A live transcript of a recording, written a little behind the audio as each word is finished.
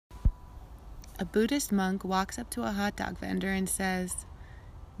A Buddhist monk walks up to a hot dog vendor and says,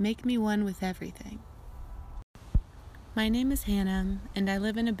 "Make me one with everything." My name is Hannah, and I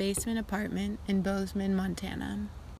live in a basement apartment in Bozeman, Montana.